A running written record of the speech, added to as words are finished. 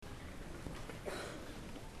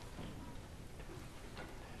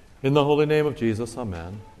In the holy name of Jesus,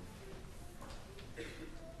 amen.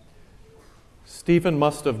 Stephen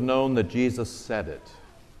must have known that Jesus said it.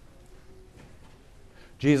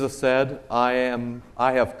 Jesus said, I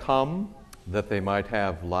have come that they might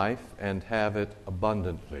have life and have it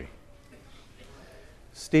abundantly.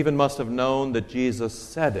 Stephen must have known that Jesus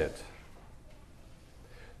said it.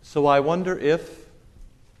 So I wonder if,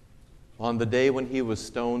 on the day when he was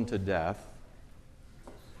stoned to death,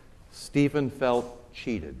 Stephen felt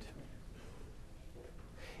cheated.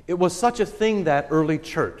 It was such a thing, that early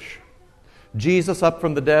church. Jesus up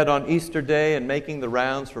from the dead on Easter Day and making the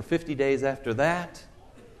rounds for 50 days after that.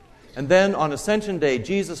 And then on Ascension Day,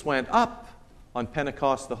 Jesus went up. On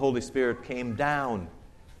Pentecost, the Holy Spirit came down,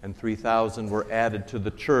 and 3,000 were added to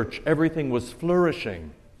the church. Everything was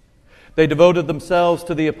flourishing. They devoted themselves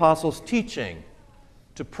to the apostles' teaching,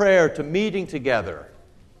 to prayer, to meeting together,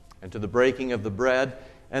 and to the breaking of the bread,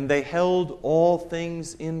 and they held all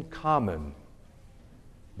things in common.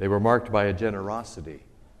 They were marked by a generosity.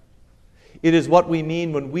 It is what we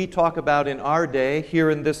mean when we talk about in our day, here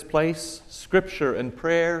in this place, Scripture and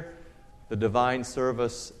prayer, the divine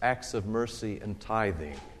service, acts of mercy, and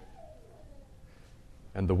tithing.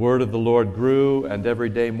 And the word of the Lord grew, and every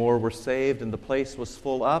day more were saved, and the place was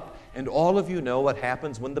full up. And all of you know what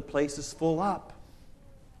happens when the place is full up.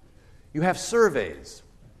 You have surveys,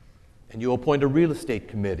 and you appoint a real estate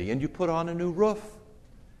committee, and you put on a new roof.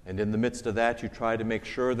 And in the midst of that, you try to make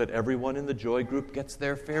sure that everyone in the Joy Group gets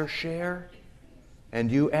their fair share,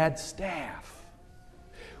 and you add staff,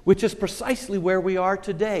 which is precisely where we are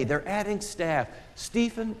today. They're adding staff.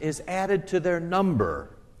 Stephen is added to their number.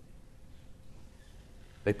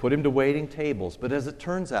 They put him to waiting tables, but as it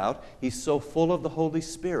turns out, he's so full of the Holy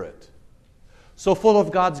Spirit, so full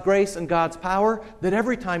of God's grace and God's power, that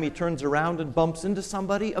every time he turns around and bumps into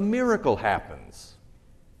somebody, a miracle happens.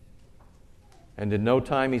 And in no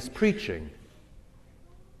time he's preaching.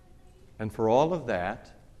 And for all of that,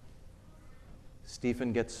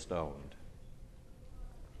 Stephen gets stoned.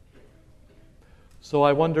 So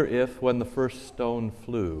I wonder if, when the first stone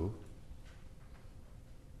flew,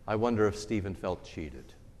 I wonder if Stephen felt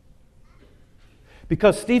cheated.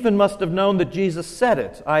 Because Stephen must have known that Jesus said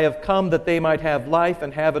it. I have come that they might have life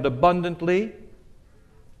and have it abundantly.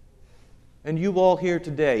 And you all here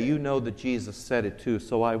today, you know that Jesus said it too.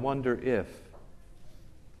 So I wonder if,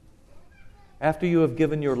 after you have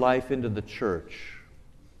given your life into the church,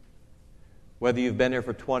 whether you've been here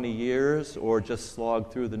for 20 years or just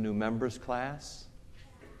slogged through the new members class,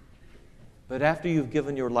 but after you've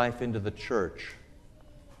given your life into the church,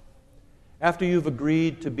 after you've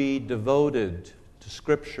agreed to be devoted to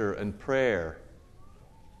Scripture and prayer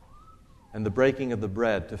and the breaking of the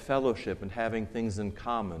bread, to fellowship and having things in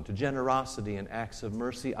common, to generosity and acts of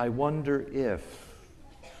mercy, I wonder if,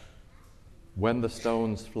 when the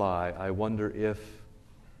stones fly, I wonder if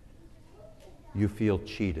you feel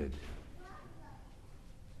cheated.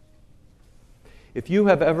 If you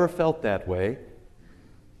have ever felt that way,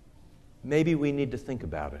 maybe we need to think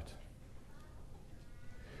about it.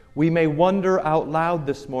 We may wonder out loud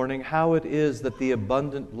this morning how it is that the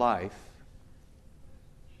abundant life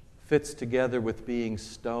fits together with being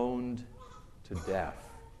stoned to death.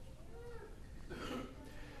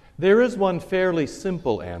 There is one fairly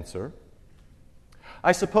simple answer.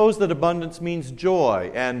 I suppose that abundance means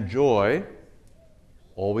joy, and joy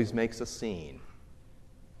always makes a scene.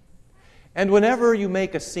 And whenever you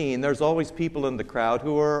make a scene, there's always people in the crowd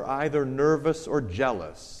who are either nervous or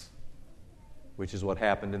jealous, which is what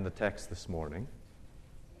happened in the text this morning.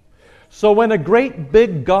 So when a great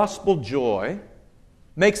big gospel joy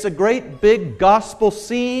makes a great big gospel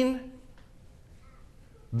scene,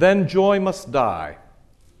 then joy must die,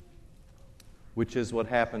 which is what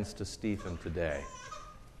happens to Stephen today.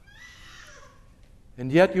 And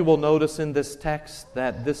yet you will notice in this text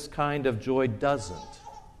that this kind of joy doesn't.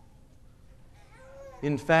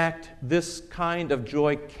 In fact, this kind of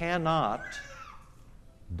joy cannot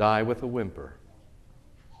die with a whimper.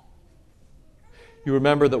 You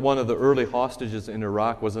remember that one of the early hostages in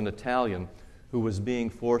Iraq was an Italian who was being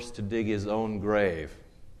forced to dig his own grave.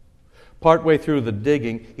 Partway through the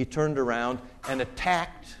digging, he turned around and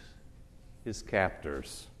attacked his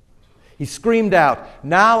captors. He screamed out,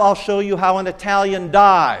 "Now I'll show you how an Italian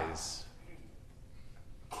dies."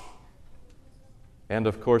 And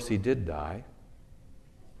of course he did die,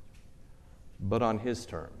 but on his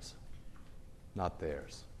terms, not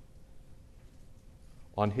theirs.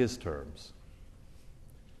 On his terms,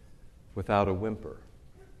 without a whimper.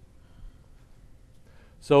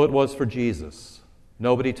 So it was for Jesus.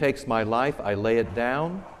 Nobody takes my life, I lay it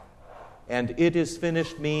down. And it is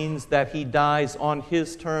finished means that he dies on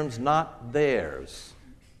his terms, not theirs.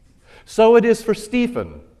 So it is for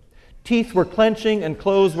Stephen. Teeth were clenching and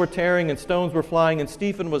clothes were tearing and stones were flying and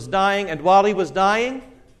Stephen was dying. And while he was dying,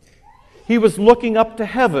 he was looking up to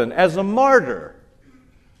heaven as a martyr.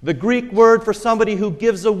 The Greek word for somebody who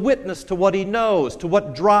gives a witness to what he knows, to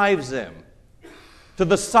what drives him, to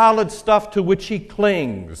the solid stuff to which he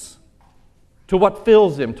clings, to what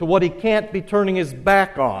fills him, to what he can't be turning his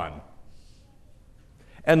back on.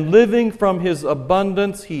 And living from his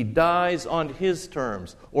abundance, he dies on his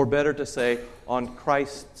terms, or better to say, on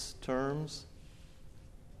Christ's terms,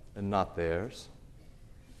 and not theirs.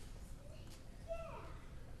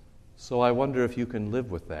 So I wonder if you can live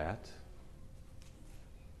with that,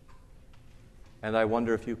 and I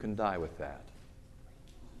wonder if you can die with that.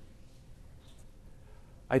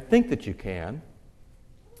 I think that you can,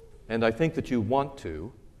 and I think that you want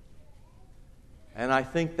to, and I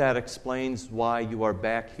think that explains why you are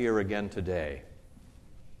back here again today.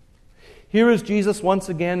 Here is Jesus once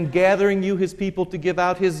again gathering you, his people, to give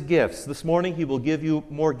out his gifts. This morning he will give you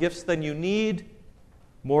more gifts than you need,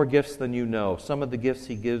 more gifts than you know. Some of the gifts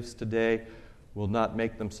he gives today will not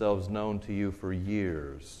make themselves known to you for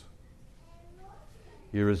years.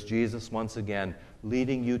 Here is Jesus once again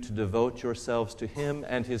leading you to devote yourselves to him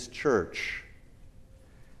and his church,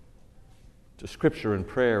 to Scripture and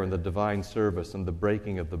prayer and the divine service and the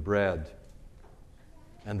breaking of the bread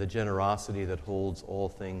and the generosity that holds all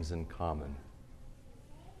things in common.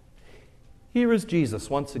 Here is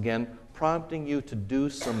Jesus once again prompting you to do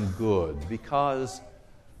some good because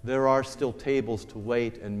there are still tables to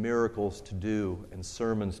wait and miracles to do and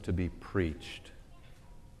sermons to be preached.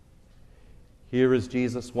 Here is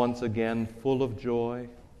Jesus once again full of joy,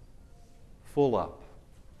 full up.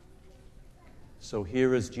 So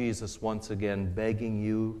here is Jesus once again begging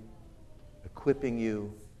you, equipping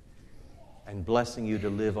you, and blessing you to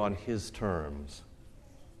live on his terms.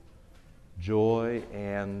 Joy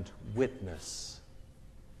and witness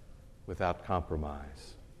without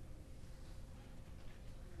compromise.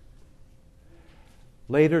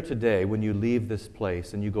 Later today, when you leave this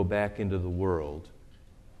place and you go back into the world,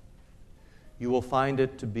 you will find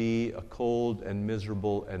it to be a cold and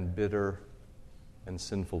miserable and bitter and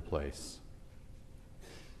sinful place.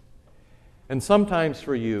 And sometimes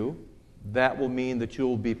for you, that will mean that you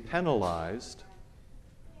will be penalized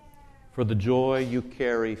for the joy you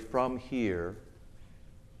carry from here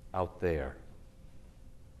out there.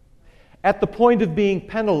 At the point of being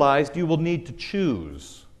penalized, you will need to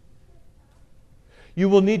choose. You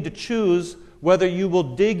will need to choose whether you will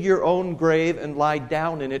dig your own grave and lie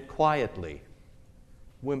down in it quietly,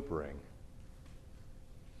 whimpering,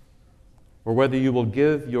 or whether you will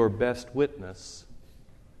give your best witness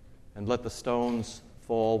and let the stones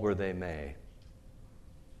fall where they may.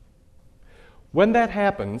 When that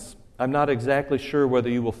happens, I'm not exactly sure whether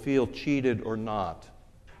you will feel cheated or not.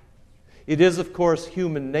 It is, of course,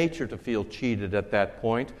 human nature to feel cheated at that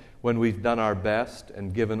point when we've done our best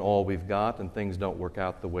and given all we've got and things don't work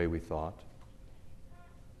out the way we thought.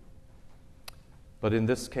 But in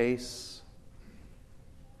this case,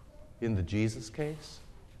 in the Jesus case,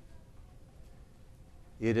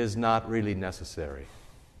 it is not really necessary.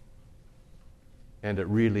 And it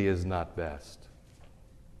really is not best.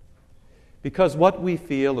 Because what we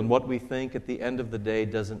feel and what we think at the end of the day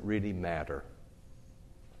doesn't really matter.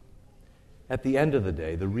 At the end of the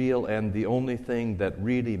day, the real end, the only thing that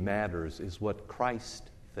really matters is what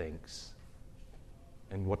Christ thinks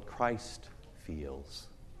and what Christ feels.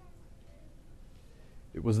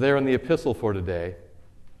 It was there in the epistle for today.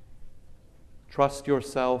 Trust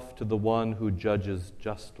yourself to the one who judges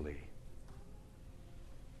justly.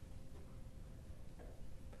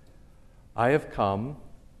 I have come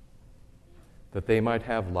that they might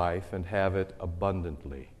have life and have it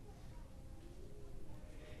abundantly.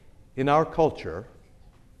 In our culture,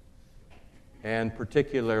 and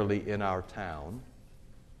particularly in our town,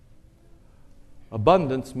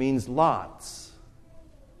 abundance means lots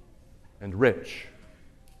and rich.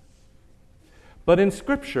 But in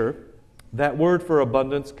Scripture, that word for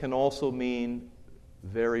abundance can also mean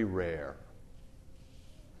very rare.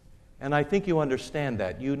 And I think you understand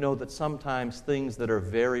that. You know that sometimes things that are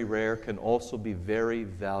very rare can also be very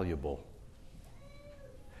valuable.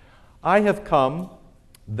 I have come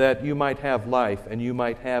that you might have life and you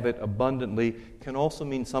might have it abundantly can also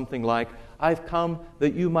mean something like, I've come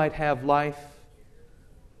that you might have life,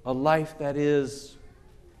 a life that is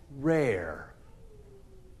rare,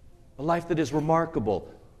 a life that is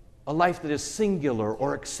remarkable, a life that is singular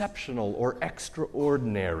or exceptional or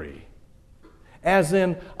extraordinary. As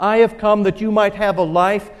in, I have come that you might have a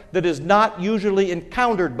life that is not usually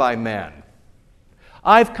encountered by men.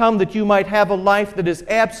 I've come that you might have a life that is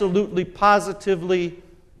absolutely, positively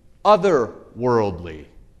otherworldly.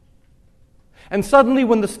 And suddenly,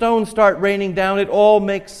 when the stones start raining down, it all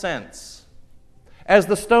makes sense. As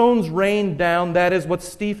the stones rain down, that is what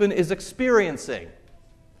Stephen is experiencing.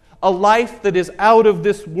 A life that is out of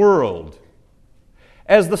this world.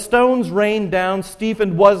 As the stones rained down,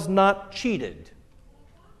 Stephen was not cheated.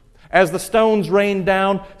 As the stones rained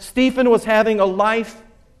down, Stephen was having a life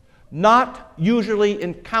not usually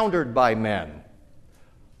encountered by men.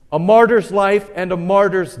 A martyr's life and a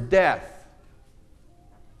martyr's death.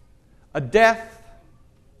 A death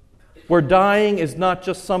where dying is not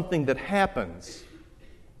just something that happens,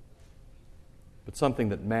 but something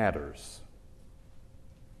that matters.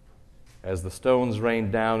 As the stones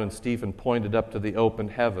rained down and Stephen pointed up to the open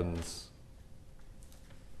heavens,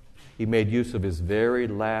 he made use of his very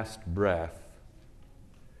last breath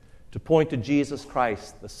to point to Jesus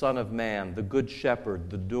Christ, the Son of Man, the Good Shepherd,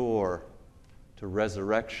 the door to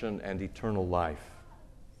resurrection and eternal life.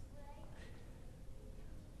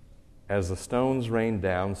 As the stones rained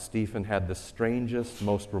down, Stephen had the strangest,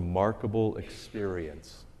 most remarkable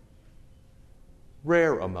experience.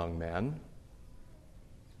 Rare among men.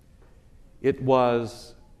 It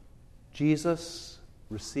was, Jesus,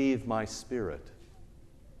 receive my spirit.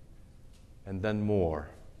 And then more.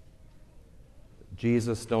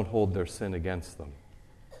 Jesus, don't hold their sin against them.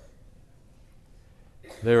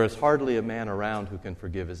 There is hardly a man around who can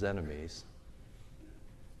forgive his enemies.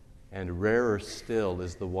 And rarer still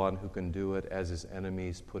is the one who can do it as his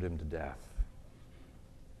enemies put him to death.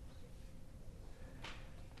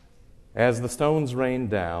 As the stones rained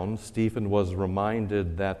down, Stephen was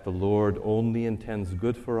reminded that the Lord only intends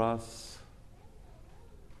good for us,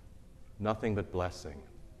 nothing but blessing.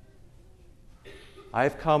 I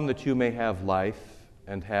have come that you may have life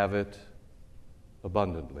and have it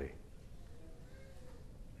abundantly.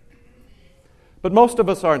 But most of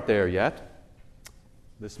us aren't there yet.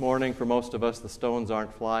 This morning, for most of us, the stones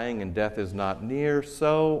aren't flying and death is not near,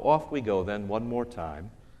 so off we go then one more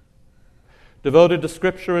time. Devoted to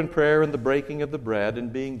Scripture and prayer and the breaking of the bread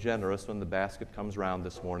and being generous when the basket comes round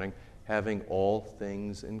this morning, having all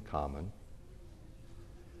things in common.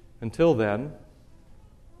 Until then,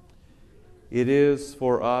 it is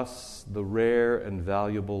for us the rare and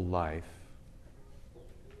valuable life,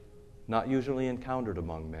 not usually encountered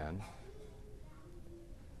among men.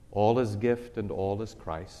 All is gift and all is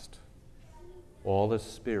Christ. All is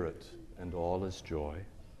spirit and all is joy.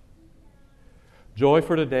 Joy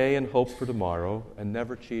for today and hope for tomorrow, and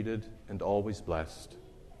never cheated and always blessed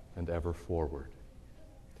and ever forward.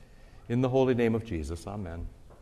 In the holy name of Jesus, amen.